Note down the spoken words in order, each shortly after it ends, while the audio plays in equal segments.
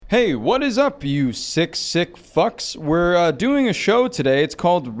Hey, what is up, you sick fucks? We're doing a show today. It's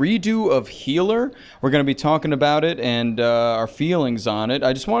called Redo of Healer. We're going to be talking about it and our feelings on it.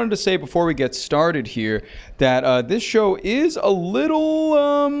 I just wanted to say before we get started here that this show is a little,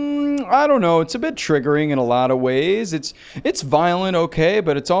 I don't know, it's a bit triggering in a lot of ways. It's violent, okay,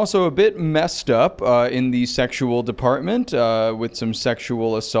 but it's also a bit messed up in the sexual department with some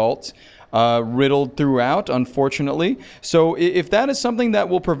sexual assault. Riddled throughout, unfortunately. So if that is something that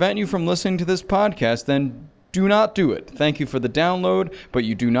will prevent you from listening to this podcast, then do not do it. Thank you for the download, but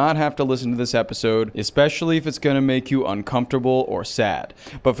you do not have to listen to this episode, especially if it's going to make you uncomfortable or sad.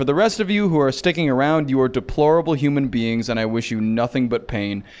 But for the rest of you who are sticking around, you are deplorable human beings, and I wish you nothing but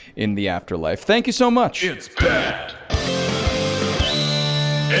pain in the afterlife. Thank you so much. It's bad.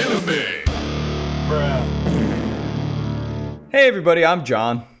 Anime. Hey everybody, I'm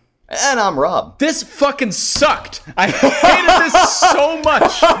John. And I'm Rob. This fucking sucked. I hated this so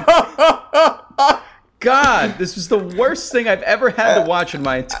much. God, this was the worst thing I've ever had to watch in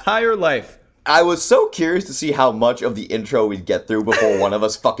my entire life. I was so curious to see how much of the intro we'd get through before one of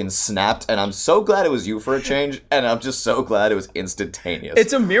us fucking snapped, and I'm so glad it was you for a change, and I'm just so glad it was instantaneous.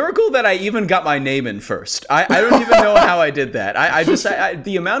 It's a miracle that I even got my name in first. I don't even know how I did that.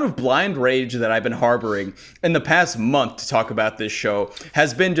 The amount of blind rage that I've been harboring in the past month to talk about this show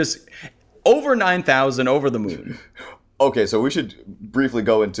has been just over 9,000, over the moon. Okay, so we should briefly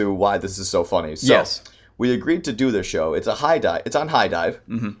go into why this is so funny. So, yes. We agreed to do this show. It's a high dive. It's on High Dive,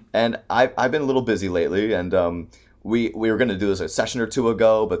 and I've been a little busy lately, and we were going to do this a session or two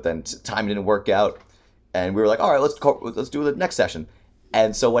ago, but then time didn't work out, and we were like, all right, let's do the next session.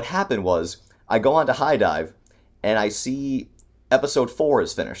 And so what happened was I go on to High Dive, and I see episode 4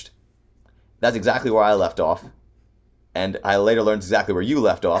 is finished. That's exactly where I left off, and I later learned exactly where you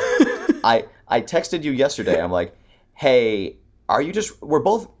left off. I texted you yesterday. I'm like, hey. I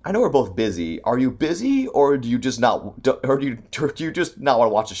know we're both busy. Are you busy, or do you just not want to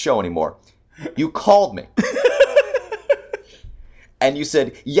watch the show anymore? You called me. And you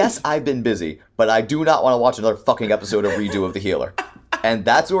said, yes, I've been busy, but I do not want to watch another fucking episode of Redo of the Healer. And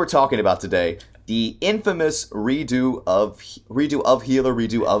that's what we're talking about today. The infamous Redo of Healer,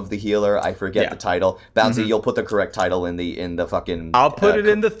 Redo of the Healer. I forget the title. Bouncy, you'll put the correct title in the fucking. I'll put it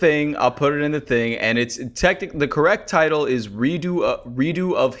in the thing. And it's the correct title is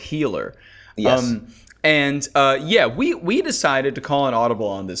Redo of Healer. Yes. We decided to call an audible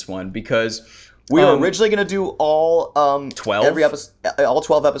on this one because. We were originally going to do all 12? All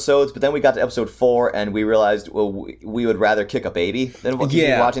 12 episodes, but then we got to episode 4 and we realized we would rather kick a baby than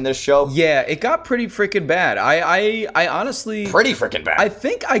watching this show. Yeah, it got pretty freaking bad. I honestly pretty freaking bad. I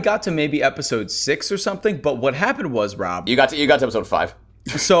think I got to maybe episode 6 or something, but what happened was, Rob, you got to episode 5.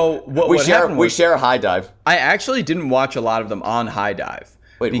 So what happened was we share a High Dive. I actually didn't watch a lot of them on High Dive.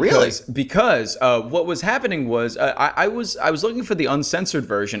 Wait, really? Because what was happening was I was looking for the uncensored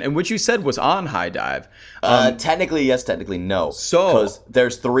version, and which you said was on High Dive. Technically yes, technically no. So because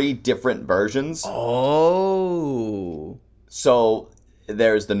there's 3 different versions. Oh. So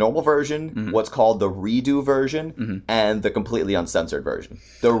there's the normal version, what's called the redo version, and the completely uncensored version.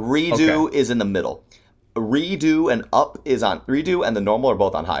 The redo is in the middle. Redo and Redo and the normal are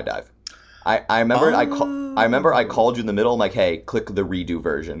both on High Dive. I remember I called you in the middle. I'm like, hey, click the redo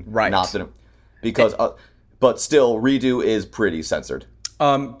version, right? But still, redo is pretty censored.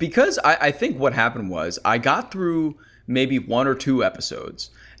 Because I think what happened was I got through maybe 1 or 2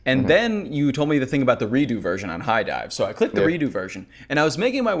 episodes, and then you told me the thing about the redo version on High Dive. So I clicked the redo version, and I was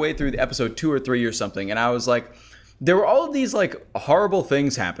making my way through the episode 2 or 3 or something, and I was like. There were all of these like horrible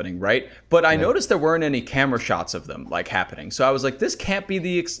things happening, right? But I noticed there weren't any camera shots of them like happening. So I was like, this can't be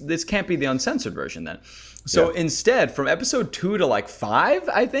the uncensored version then. So instead, from episode 2 to like 5,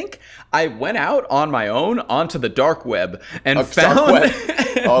 I think I went out on my own onto the dark web and found. Dark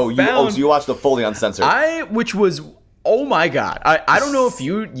web. So you watched the fully uncensored. Which was. Oh my God. I don't know if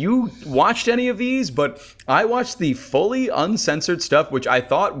you watched any of these, but I watched the fully uncensored stuff, which I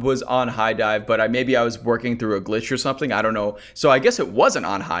thought was on High Dive, but maybe I was working through a glitch or something. I don't know. So I guess it wasn't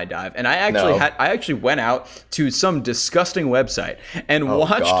on High Dive. And I actually went out to some disgusting website and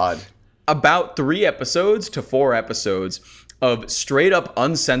watched about 3 episodes to 4 episodes of straight up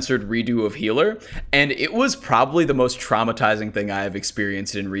uncensored Redo of Healer, and it was probably the most traumatizing thing I have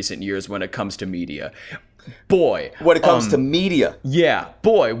experienced in recent years when it comes to media. Boy, when it comes to media,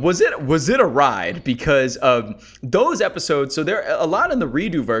 was it a ride, because those episodes. So there a lot in the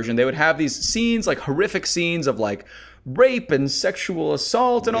redo version, they would have these scenes, like horrific scenes of like rape and sexual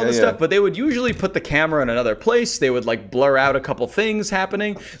assault and all this stuff, but they would usually put the camera in another place. They would like blur out a couple things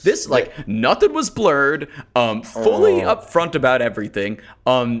happening. This, like, nothing was blurred, fully upfront about everything.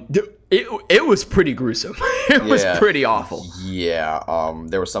 It was pretty gruesome. It was pretty awful. Yeah,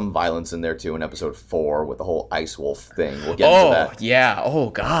 there was some violence in there too in episode 4 with the whole ice wolf thing. We'll get into that. Yeah. Oh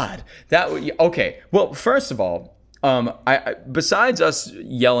God. Okay. Well, first of all, I besides us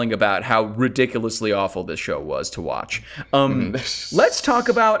yelling about how ridiculously awful this show was to watch, let's talk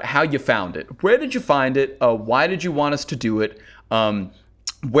about how you found it. Where did you find it? Why did you want us to do it?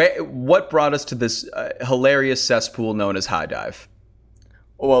 What brought us to this hilarious cesspool known as High Dive?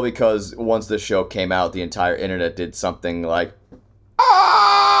 Well, because once the show came out, the entire internet did something like,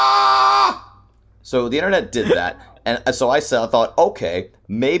 ah! So the internet did that, and so I thought, okay,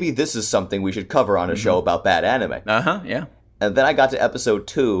 maybe this is something we should cover on a show about bad anime. Yeah. And then I got to episode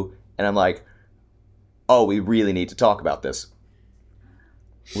 2, and I'm like, oh, we really need to talk about this.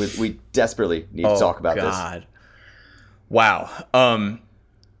 We desperately need to talk about this. Wow.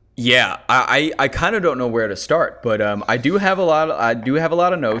 Yeah, I kind of don't know where to start, but I do have a lot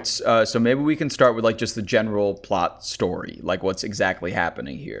of notes. So maybe we can start with like just the general plot story, like what's exactly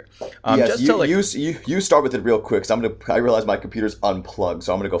happening here. Yes, you start with it real quick. Cause I realize my computer's unplugged,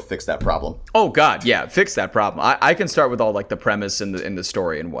 so I'm gonna go fix that problem. Oh God, yeah, fix that problem. I can start with all like the premise and the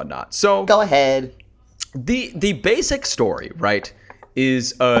story and whatnot. So go ahead. The basic story, right,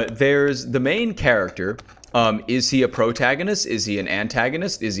 is there's the main character. Is he a protagonist? Is he an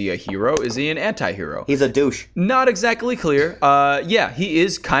antagonist? Is he a hero? Is he an anti-hero? He's a douche. Not exactly clear. Yeah, he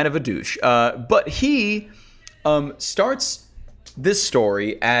is kind of a douche. But he starts this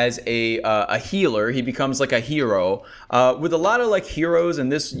story as a healer. He becomes like a hero with a lot of like heroes in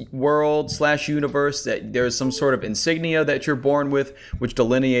this world / universe. That there's some sort of insignia that you're born with, which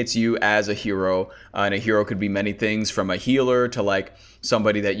delineates you as a hero. And a hero could be many things, from a healer to like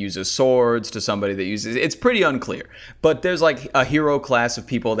somebody that uses swords to somebody that uses, it's pretty unclear. But there's like a hero class of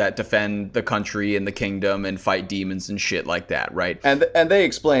people that defend the country and the kingdom and fight demons and shit like that, right? And they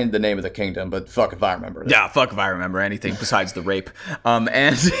explained the name of the kingdom, but fuck if I remember it. Yeah, fuck if I remember anything besides the rape.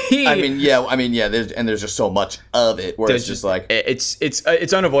 And he, I mean, yeah. There's just so much of it where it's just like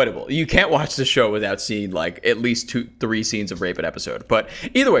it's unavoidable. You can't watch the show without seeing like at least 2-3 scenes of rape an episode. But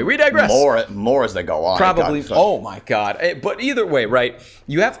either way, we digress. More as they go on. Probably. Oh my God. But either way, right?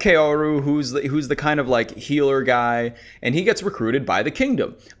 You have Kaoru, who's the kind of like healer guy, and he gets recruited by the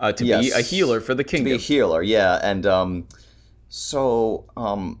kingdom to be a healer for the kingdom. To be a healer, yeah. And so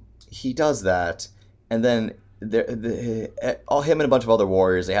he does that, and then him and a bunch of other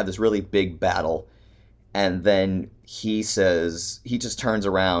warriors, they have this really big battle, and then he just turns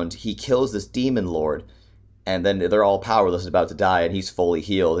around, he kills this demon lord, and then they're all powerless, about to die, and he's fully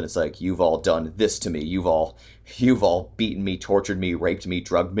healed, and it's like, you've all done this to me, you've all beaten me, tortured me, raped me,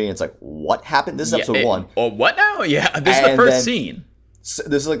 drugged me. And it's like, what happened? This is episode 1. Oh, what now? Yeah, this is the first scene. So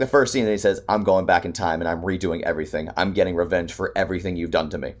this is like the first scene, and he says, I'm going back in time, and I'm redoing everything. I'm getting revenge for everything you've done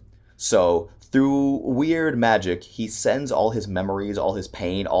to me. So through weird magic, he sends all his memories, all his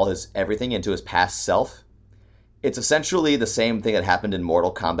pain, all his everything into his past self. It's essentially the same thing that happened in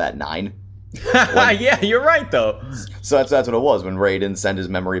Mortal Kombat 9. Yeah, you're right though. So that's what it was when Raiden sent his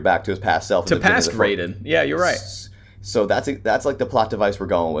memory back to his past self. To past Raiden. Yeah, you're right. So that's like the plot device we're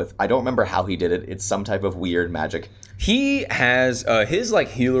going with. I don't remember how he did it. It's some type of weird magic. He has his like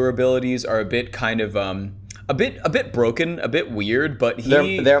healer abilities are a bit kind of a bit broken, a bit weird, but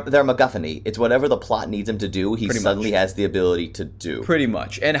they're MacGuffin-y. It's whatever the plot needs him to do, he suddenly has the ability to do. Pretty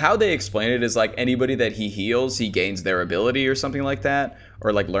much. And how they explain it is like anybody that he heals, he gains their ability or something like that,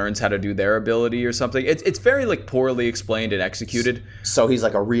 or like learns how to do their ability or something. It's very like poorly explained and executed. So he's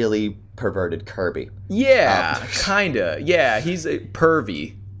like a really perverted Kirby. Yeah, kinda. Yeah, he's a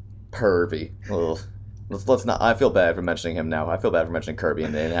pervy. Ugh. Let's not. I feel bad for mentioning him now. I feel bad for mentioning Kirby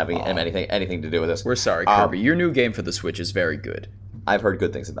and having anything to do with this. We're sorry, Kirby. Your new game for the Switch is very good. I've heard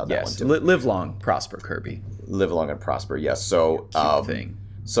good things about that one too. Live long, prosper, Kirby. Live long and prosper. Yes. So cute thing.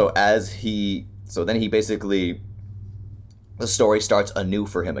 So then he basically, the story starts anew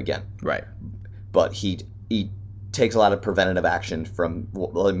for him again. Right. But he takes a lot of preventative action from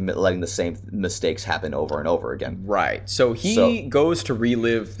letting the same mistakes happen over and over again. Right. So he goes to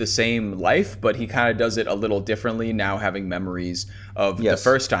relive the same life, but he kind of does it a little differently now, having memories of the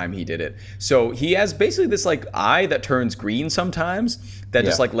first time he did it. So he has basically this like eye that turns green sometimes that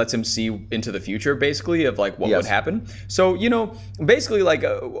just like lets him see into the future, basically, of like what would happen. So, basically like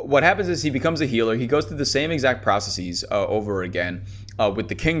what happens is he becomes a healer. He goes through the same exact processes over again with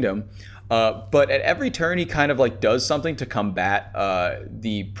the kingdom. But at every turn, he kind of like does something to combat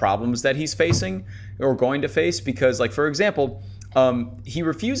the problems that he's facing or going to face. Because, like, for example, he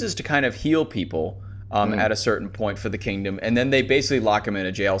refuses to kind of heal people at a certain point for the kingdom, and then they basically lock him in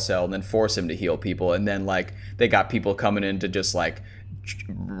a jail cell and then force him to heal people, and then like they got people coming in to just like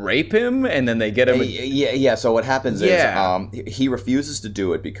rape him, and then they get him. Yeah. So what happens is he refuses to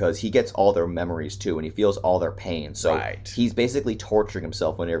do it because he gets all their memories too, and he feels all their pain. So he's basically torturing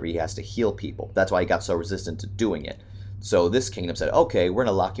himself whenever he has to heal people. That's why he got so resistant to doing it. So this kingdom said, okay, we're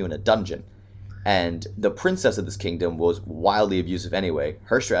gonna lock you in a dungeon. And the princess of this kingdom was wildly abusive anyway.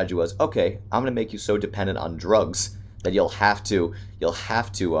 Her strategy was, okay, I'm gonna make you so dependent on drugs that you'll have to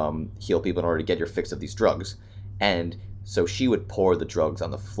heal people in order to get your fix of these drugs. And so she would pour the drugs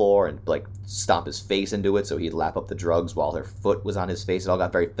on the floor and like stomp his face into it, so he'd lap up the drugs while her foot was on his face. It all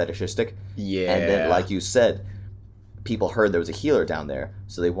got very fetishistic. Yeah. And then, like you said, people heard there was a healer down there,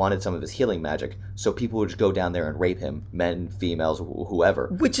 so they wanted some of his healing magic. So people would just go down there and rape him, men, females, whoever.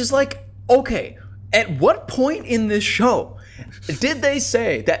 Which is like, okay, at what point in this show did they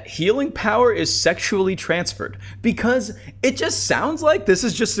say that healing power is sexually transferred? Because it just sounds like this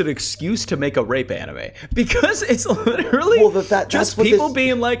is just an excuse to make a rape anime. Because it's literally just people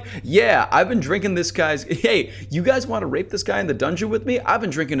being like, yeah, I've been drinking this guy's... Hey, you guys want to rape this guy in the dungeon with me? I've been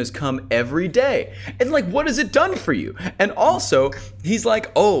drinking his cum every day. And like, what has it done for you? And also, he's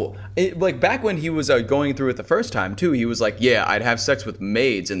like, like back when he was going through it the first time too, he was like, yeah, I'd have sex with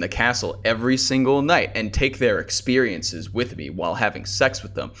maids in the castle every single night and take their experiences with me while having sex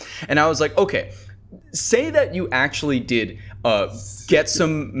with them. And I was like, okay, say that you actually did get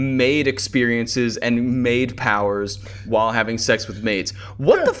some maid experiences and maid powers while having sex with maids.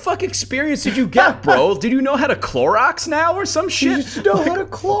 What the fuck experience did you get, bro? Did you know how to Clorox now or some shit? You know how to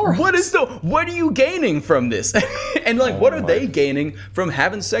Clorox. What are you gaining from this? And like, what are they gaining from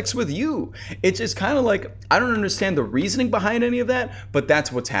having sex with you? It's just kind of like, I don't understand the reasoning behind any of that, but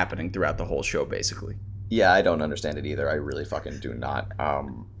that's what's happening throughout the whole show, basically. Yeah, I don't understand it either. I really fucking do not.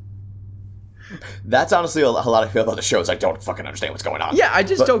 That's honestly a lot of other shows. I don't fucking understand what's going on. Yeah, I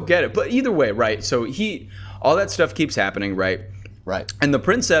just don't get it. But either way, right? So all that stuff keeps happening, right? Right. And the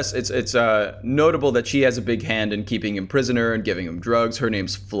princess, it's notable that she has a big hand in keeping him prisoner and giving him drugs. Her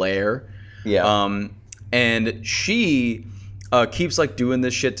name's Flare. Yeah. And she keeps like doing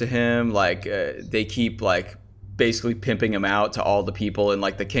this shit to him. Like they keep like basically pimping him out to all the people in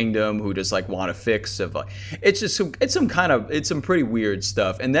like the kingdom who just like want a fix of like, it's some pretty weird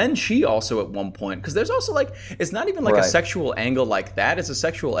stuff. And then she also at one point, because there's also like, it's not even like a sexual angle like that, it's a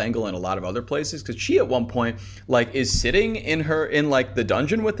sexual angle in a lot of other places, because she at one point like is sitting in like the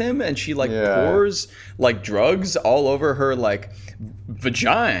dungeon with him, and she like pours like drugs all over her like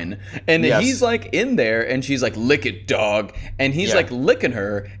vagina, and he's like in there and she's like, lick it, dog, and he's like licking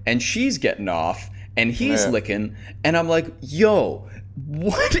her and she's getting off and he's licking, and I'm like, yo,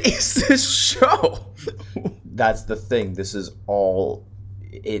 what is this show? That's the thing. This is all,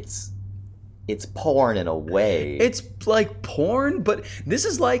 it's porn in a way. It's like porn, but this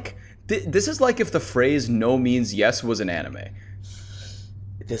is like if the phrase "no means yes" was an anime.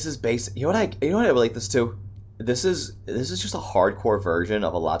 This is basic. You know what I relate this to? This is just a hardcore version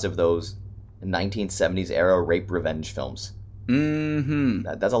of a lot of those 1970s era rape revenge films. Mm-hmm.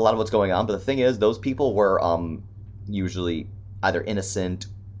 That's a lot of what's going on. But the thing is, those people were usually either innocent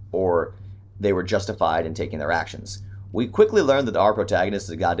or they were justified in taking their actions. We quickly learned that our protagonist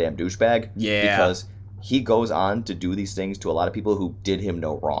is a goddamn douchebag. Yeah. Because he goes on to do these things to a lot of people who did him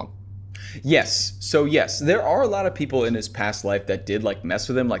no wrong. Yes. So yes, there are a lot of people in his past life that did like mess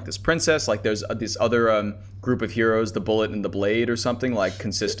with him, like this princess, like there's this other group of heroes, the Bullet and the Blade or something, like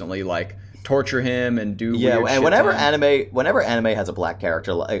consistently like torture him and do weird shit. And whenever anime has a black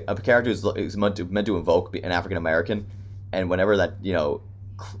character, like a character who's meant to invoke an African American, and whenever that, you know,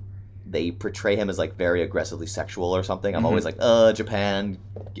 they portray him as like very aggressively sexual or something, I'm always like, Japan,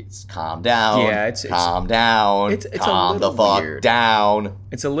 calm down. Yeah, calm down. It's calm the fuck weird. down.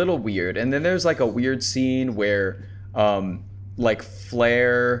 It's a little weird. And then there's like a weird scene where like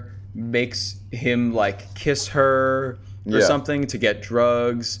Flare makes him like kiss her or something to get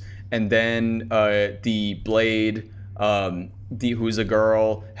drugs, and then the Blade, who's a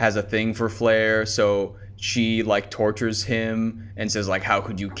girl, has a thing for Flare, so she like tortures him and says like, how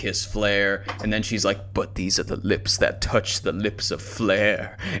could you kiss Flare? And then she's like, but these are the lips that touch the lips of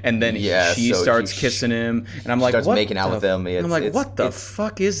Flare. And then she starts kissing him, and I'm like, starts making out with him. I'm like, what the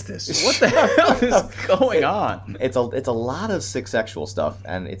fuck is this? What the hell is going on? It's a lot of sick sexual stuff,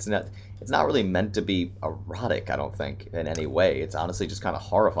 and it's not. it's not really meant to be erotic, I don't think, in any way. It's honestly just kind of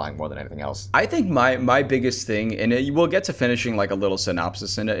horrifying more than anything else. I think my biggest thing, and we'll get to finishing like a little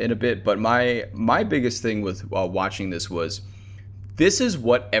synopsis in a bit, but my biggest thing with watching this is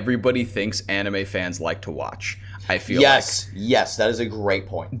what everybody thinks anime fans like to watch. I feel yes, that is a great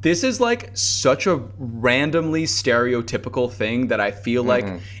point. This is like such a randomly stereotypical thing that I feel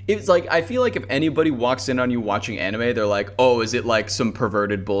like it's like I feel like if anybody walks in on you watching anime, they're like, "Oh, is it like some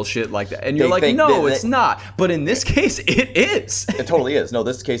perverted bullshit like that?" And you're like, "No, it's not." But in this case, it is. It totally is. No,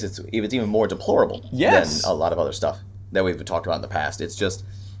 this case it's even more deplorable than a lot of other stuff that we've talked about in the past. It's just,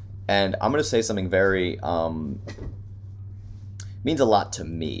 and I'm gonna say something very means a lot to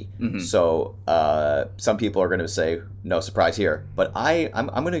me. So some people are going to say, no surprise here, but I'm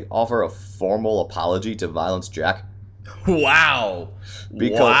going to offer a formal apology to Violence Jack. Wow.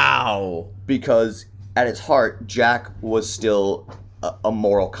 Because at its heart, Jack was still a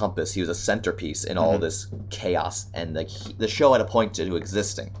moral compass. He was a centerpiece in all this chaos, and the show had a point to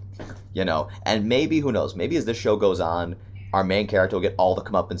existing, you know. And maybe, who knows, maybe as this show goes on, our main character will get all the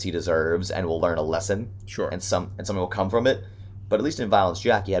comeuppance he deserves and will learn a lesson. Sure. And something will come from it. But at least in Violence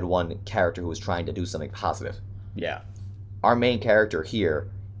Jack, he had one character who was trying to do something positive. Yeah. Our main character here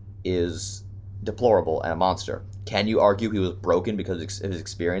is deplorable and a monster. Can you argue he was broken because of his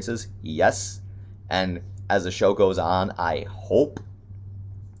experiences? Yes. And as the show goes on, I hope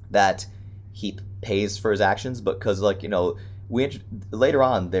that he pays for his actions, because, like, you know, later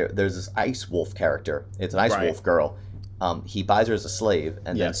on there's this Ice Wolf character. It's an Ice Wolf girl. He buys her as a slave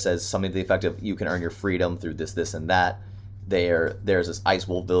and then says something to the effect of, "You can earn your freedom through this and that." There's this Ice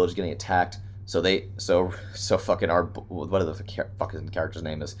Wolf village getting attacked. So fucking what the fucking character's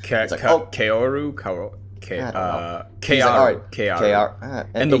name is? It's like, Kaoru.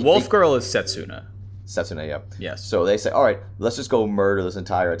 And the wolf girl is Setsuna. Setsuna, yeah. Yes. So they say, all right, let's just go murder this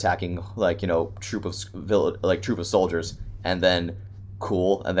entire attacking, like, you know, troop of soldiers, and then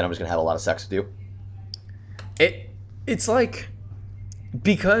I'm just gonna have a lot of sex with you. It's like,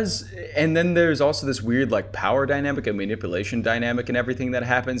 because, and then there's also this weird like power dynamic and manipulation dynamic and everything that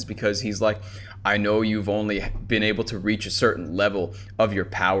happens, because he's like, I know you've only been able to reach a certain level of your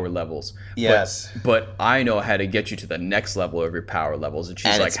power levels. Yes. But I know how to get you to the next level of your power levels. And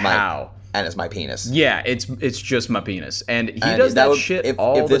she's like, how? And it's my penis. Yeah, it's just my penis. And he does that shit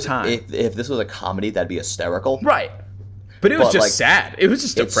all the time. If this was a comedy, that'd be hysterical. Right. But it was just sad. It was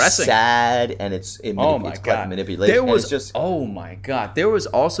just depressing. It's sad, and it's quite manipulated. Oh my God. There was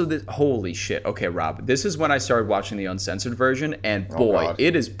also this, holy shit. Okay, Rob, this is when I started watching the uncensored version, and boy,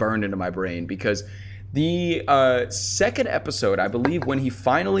 it is burned into my brain, because the second episode, I believe, when he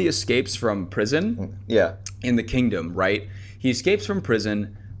finally escapes from prison in the kingdom, right? He escapes from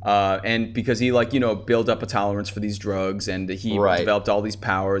prison. And because he, like, you know, built up a tolerance for these drugs, and he developed all these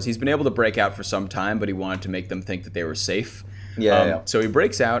powers. He's been able to break out for some time, but he wanted to make them think that they were safe. So he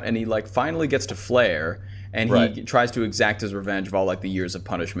breaks out, and he, like, finally gets to Flare, and he tries to exact his revenge of all, like, the years of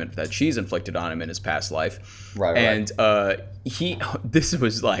punishment that she's inflicted on him in his past life. This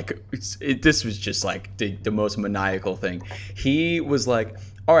was just like the most maniacal thing. He was like,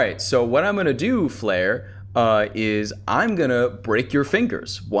 all right, so what I'm gonna do, Flare, is I'm gonna break your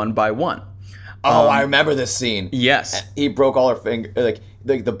fingers one by one. I remember this scene. Yes. He broke all her fingers. Like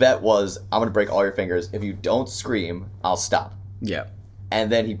the bet was, I'm gonna break all your fingers. If you don't scream, I'll stop. Yeah. And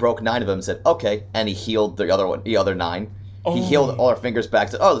then he broke 9 of them and said, okay. And he healed the other 9. He healed all her fingers back.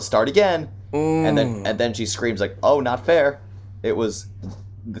 Said, let's start again. And then she screams like, oh, not fair. It was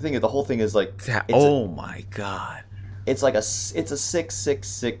the whole thing is like, oh my God. It's like it's a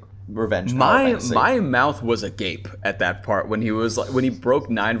sick revenge. My mouth was agape at that part when he broke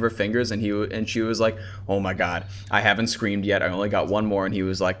 9 of her fingers, and she was like, oh my God, I haven't screamed yet, I only got 1 more. And he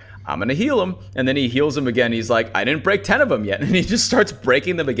was like, I'm gonna heal him. And then he heals him again. He's like, I didn't break 10 of them yet. And he just starts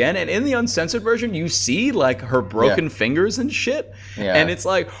breaking them again. And in the uncensored version, you see like her broken fingers and shit. And it's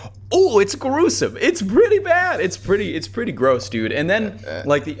like, oh, it's gruesome. It's pretty bad. It's pretty gross, dude. And then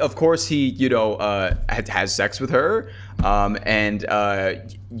of course he, has sex with her. Well,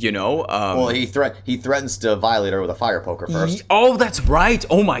 he threatens to violate her with a fire poker first. Oh, that's right.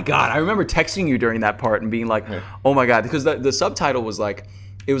 Oh my God. I remember texting you during that part and being like, oh my God, because the subtitle was like,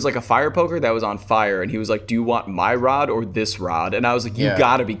 it was like a fire poker that was on fire, and he was like, do you want my rod or this rod? And I was like, you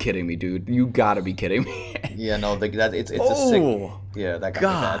gotta be kidding me, dude. You gotta be kidding me. It's a sick. Yeah, that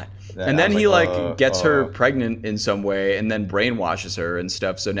got me bad. And then he gets her pregnant in some way, and then brainwashes her and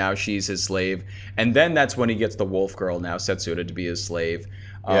stuff. So now she's his slave, and then that's when he gets the wolf girl, now Setsuna, to be his slave.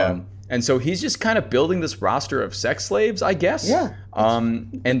 And so he's just kind of building this roster of sex slaves, I guess. Yeah.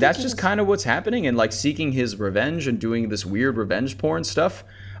 And that's just kind of what's happening, and like seeking his revenge and doing this weird revenge porn stuff.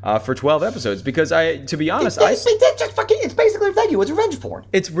 for 12 episodes because to be honest, it's basically, thank you, it's revenge porn.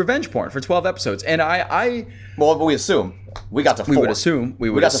 it's revenge porn for 12 episodes, and Well, we assume we got to 4. we would assume we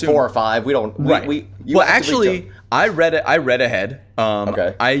got to 4 or 5. We don't. Right. You well, have to read actually, I read ahead.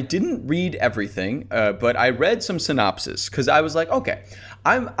 Okay. I didn't read everything, but I read some synopsis because I was like, okay,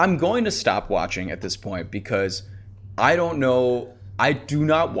 I'm going to stop watching at this point because I don't know. I do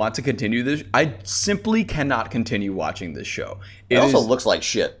not want to continue this. I simply cannot continue watching this show. It also looks like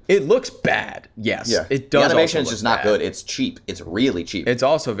shit. It looks bad. Yes. Yeah. It does. The animation also is just look not bad. good. It's cheap. It's really cheap. It's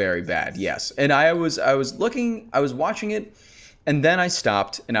also very bad. Yes. And I was watching it, and then I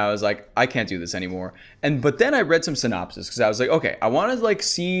stopped and I was like, I can't do this anymore. But then I read some synopsis because I was like, okay, I want to like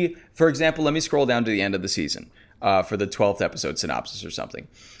see, for example, let me scroll down to the end of the season for the 12th episode synopsis or something.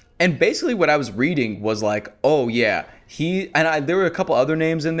 And basically what I was reading was like, oh yeah, there were a couple other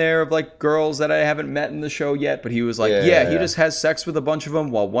names in there of like girls that I haven't met in the show yet, but he was like, he just has sex with a bunch of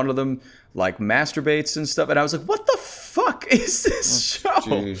them while one of them like masturbates and stuff. And I was like, what the fuck is this show?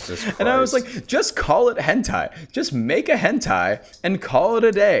 Jesus Christ. And I was like, just call it hentai. Just make a hentai and call it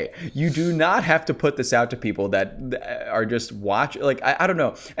a day. You do not have to put this out to people that are just like, I don't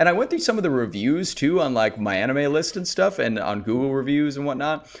know. And I went through some of the reviews too on like my anime list and stuff and on Google reviews and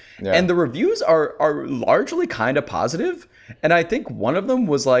whatnot. Yeah. And the reviews are largely kind of positive. And I think one of them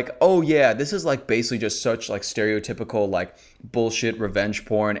was like, oh yeah, this is like basically just such like stereotypical like bullshit revenge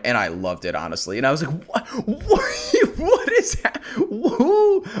porn. And I loved it, honestly. And I was like, what is that?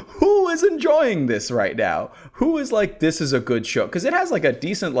 Who is enjoying this right now? Who is like, this is a good show? Because it has like a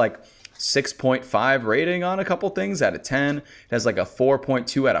decent like 6.5 rating on a couple things out of 10. It has like a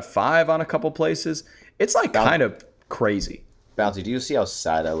 4.2 out of 5 on a couple places. It's like kind of crazy. Bouncy, do you see how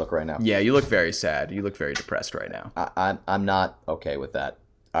sad I look right now? Yeah, you look very sad. You look very depressed right now. I'm not okay with that.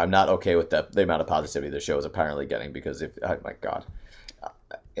 I'm not okay with the amount of positivity the show is apparently getting because oh my God,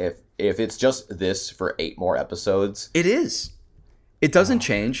 if it's just this for 8 more episodes, it is. It doesn't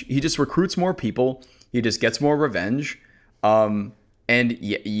change. He just recruits more people. He just gets more revenge. And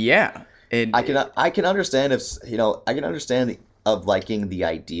yeah. And I can understand if I can understand of liking the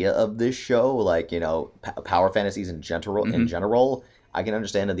idea of this show, like power fantasies in general. Mm-hmm. In general, I can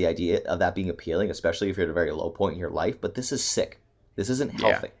understand the idea of that being appealing, especially if you're at a very low point in your life. But this is sick. This isn't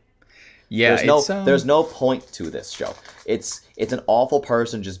healthy. Yeah, there's no point to this show. It's an awful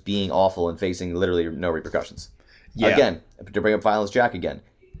person just being awful and facing literally no repercussions. Yeah. Again, to bring up Violence Jack again,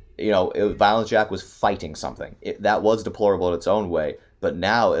 Violence Jack was fighting something. That was deplorable in its own way. But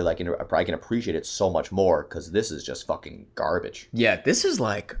now, I can appreciate it so much more because this is just fucking garbage. Yeah, this is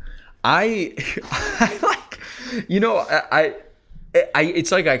like, it's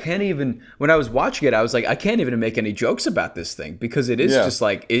like I can't even, when I was watching it, I was like, I can't even make any jokes about this thing because it is just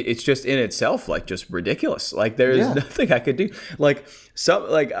like, it's just in itself, like just ridiculous. Like there is nothing I could do. Like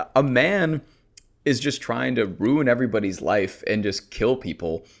a man is just trying to ruin everybody's life and just kill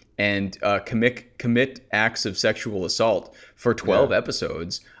people and commit acts of sexual assault for 12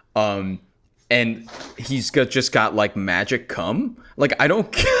 episodes. And he's just got like magic cum. Like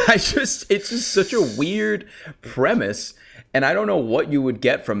it's just such a weird premise. And I don't know what you would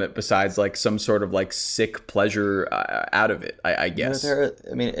get from it besides like some sort of like sick pleasure out of it, I guess.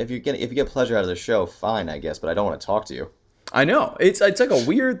 If you get pleasure out of the show, fine, I guess, but I don't want to talk to you. I know. It's like a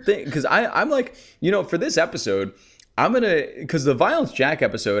weird thing because I'm like, for this episode, because the Violence Jack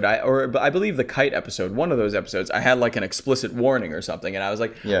episode, I believe the Kite episode, one of those episodes, I had like an explicit warning or something, and I was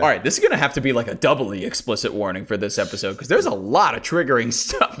like, all right, this is gonna have to be like a doubly explicit warning for this episode because there's a lot of triggering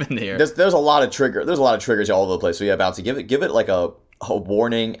stuff in here. There's a lot of triggers all over the place. So yeah, Bouncy, give it like a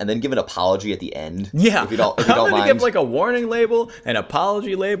warning and then give an apology at the end. Yeah, if you don't I'm mind. Give like a warning label, an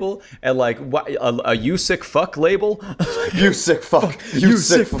apology label, and like a you sick fuck label. You sick fuck. You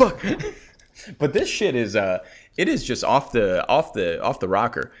sick fuck. But this shit is it is just off the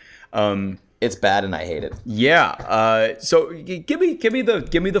rocker. It's bad and I hate it. Yeah. So give me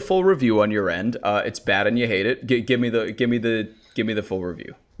the full review on your end. It's bad and you hate it. Give me the full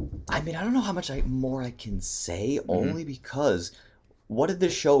review. I don't know how much more I can say, only because what did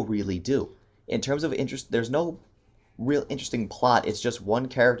this show really do? In terms of interest, there's no real interesting plot. It's just one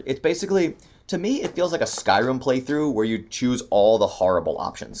character. It's basically, to me, it feels like a Skyrim playthrough where you choose all the horrible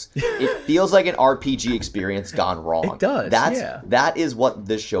options. It feels like an RPG experience gone wrong. It does, That is what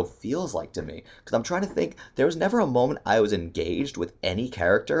this show feels like to me. Because I'm trying to think, there was never a moment I was engaged with any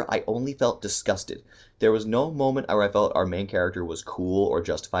character. I only felt disgusted. There was no moment where I felt our main character was cool or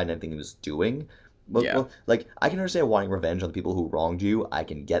justified in anything he was doing. Well, like, I can understand wanting revenge on the people who wronged you. I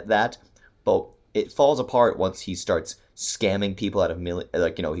can get that. But it falls apart once he starts scamming people out of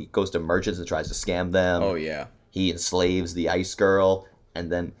he goes to merchants and tries to scam them. Oh yeah. He enslaves the ice girl.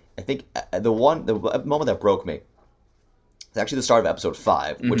 And then I think the moment that broke me, it's actually the start of episode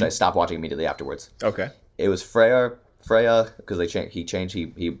 5, which I stopped watching immediately afterwards. Okay. It was Freya, because he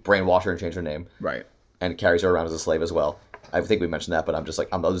brainwashed her and changed her name. Right. And carries her around as a slave as well. I think we mentioned that, but I'm just like,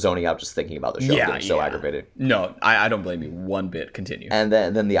 I'm zoning out just thinking about the show. Getting so aggravated. No, I don't blame you one bit. Continue. And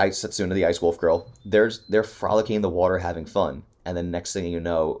then the Ice Setsuna, the Ice Wolf girl, they're frolicking in the water, having fun. And then next thing you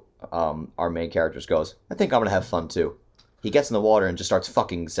know, our main character just goes, I think I'm going to have fun too. He gets in the water and just starts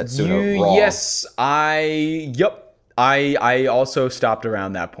fucking Setsuna raw. Yes, I also stopped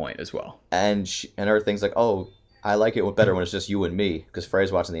around that point as well. And her thing's like, oh, I like it better when it's just you and me, because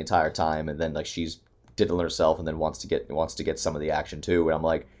Freya's watching the entire time, and then like she's diddling herself, and then wants to get some of the action too. And I'm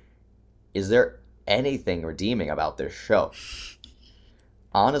like, is there anything redeeming about this show?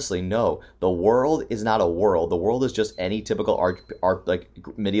 Honestly, no. The world is not a world. The world is just any typical like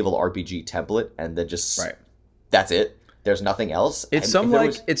medieval RPG template, and then just that's it. There's nothing else. It's some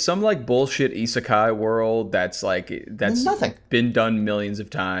bullshit isekai world that's nothing been done millions of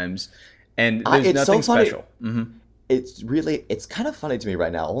times, and there's nothing so special. Mm-hmm. It's kind of funny to me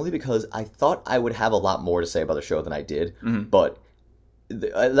right now, only because I thought I would have a lot more to say about the show than I did. Mm-hmm. But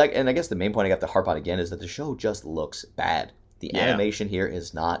and I guess the main point I got to harp on again is that the show just looks bad. The animation here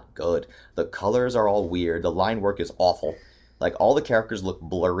is not good. The colors are all weird. The line work is awful. Like, all the characters look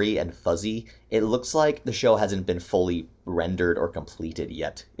blurry and fuzzy. It looks like the show hasn't been fully rendered or completed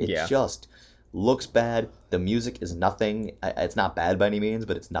yet. It just looks bad. The music is nothing. It's not bad by any means,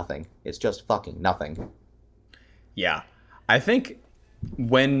 but it's nothing. It's just fucking nothing. Yeah. I think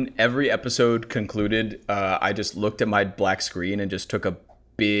when every episode concluded, I just looked at my black screen and just took a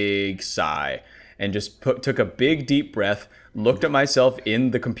big sigh and just took a big deep breath, looked at myself in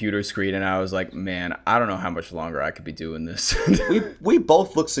the computer screen, and I was like, man, I don't know how much longer I could be doing this. we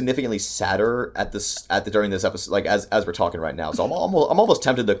both look significantly sadder during this episode, like as we're talking right now. So I'm almost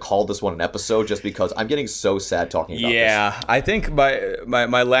tempted to call this one an episode, just because I'm getting so sad talking about this. Yeah, I think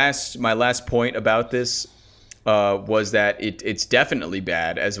my last point about this was that it's definitely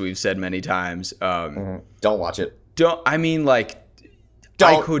bad, as we've said many times. Don't watch it.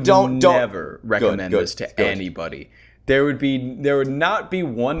 I could never recommend this to anybody. There would not be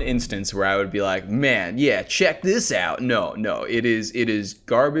one instance where I would be like, man, yeah, check this out. No, it is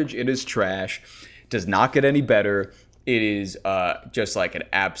garbage. It is trash. It does not get any better. It is just like an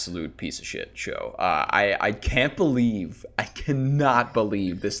absolute piece of shit show. I cannot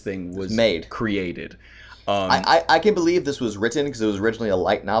believe this thing was created. I can believe this was written because it was originally a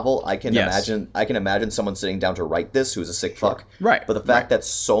light novel. I can imagine someone sitting down to write this who's a sick fuck. Right. But the fact that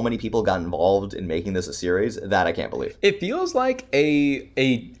so many people got involved in making this a series, that I can't believe. It feels like a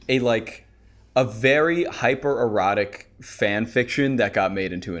very hyper-erotic fan fiction that got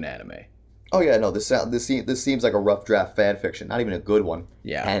made into an anime. Oh yeah, no, this seems like a rough draft fan fiction, not even a good one.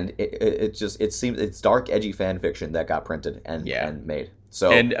 Yeah. And it seems it's dark, edgy fan fiction that got printed and made. So,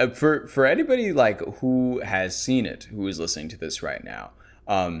 and for anybody like who has seen it, who is listening to this right now,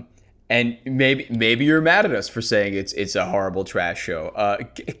 and maybe you're mad at us for saying it's a horrible trash show.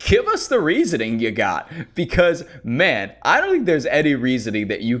 Give us the reasoning you got, because man, I don't think there's any reasoning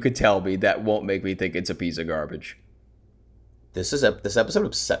that you could tell me that won't make me think it's a piece of garbage. This episode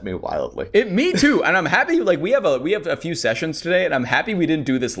upset me wildly. Me too, and I'm happy. Like we have a few sessions today, and I'm happy we didn't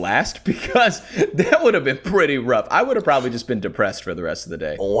do this last, because that would have been pretty rough. I would have probably just been depressed for the rest of the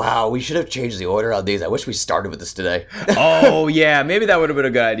day. Wow, we should have changed the order on these. I wish we started with this today. Oh yeah, maybe that would have been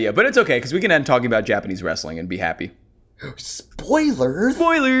a good idea, but it's okay because we can end talking about Japanese wrestling and be happy. Spoilers.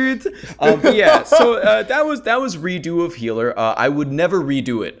 Yeah, so that was Redo of Healer. I would never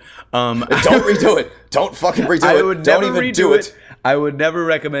redo it. Don't redo it. Don't fucking redo it. I would Don't never even redo do it. I would never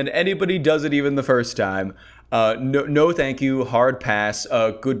recommend anybody does it even the first time. No, thank you. Hard pass.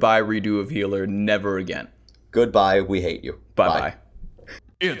 Goodbye, Redo of Healer. Never again. Goodbye. We hate you. Bye.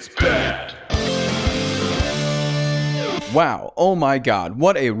 It's bad. Wow, oh my god,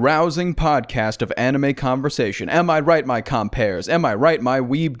 what a rousing podcast of anime conversation. Am I right, my compares? Am I right, my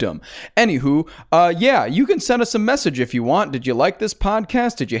weebdom? Anywho, yeah, you can send us a message if you want. Did you like this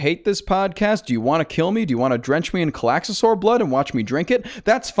podcast? Did you hate this podcast? Do you want to kill me? Do you want to drench me in Calaxosaur blood and watch me drink it?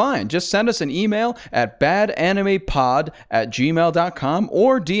 That's fine. Just send us an email at badanimepod@gmail.com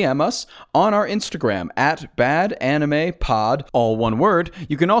or DM us on our Instagram at badanimepod, all one word.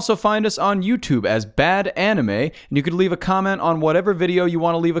 You can also find us on YouTube as Bad Anime, and you could leave a comment on whatever video you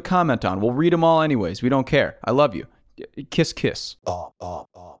want to leave a comment on. We'll read them all anyways. We don't care. I love you. Kiss, kiss.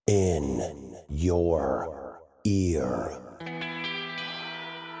 In your ear.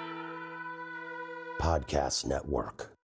 Podcast Network.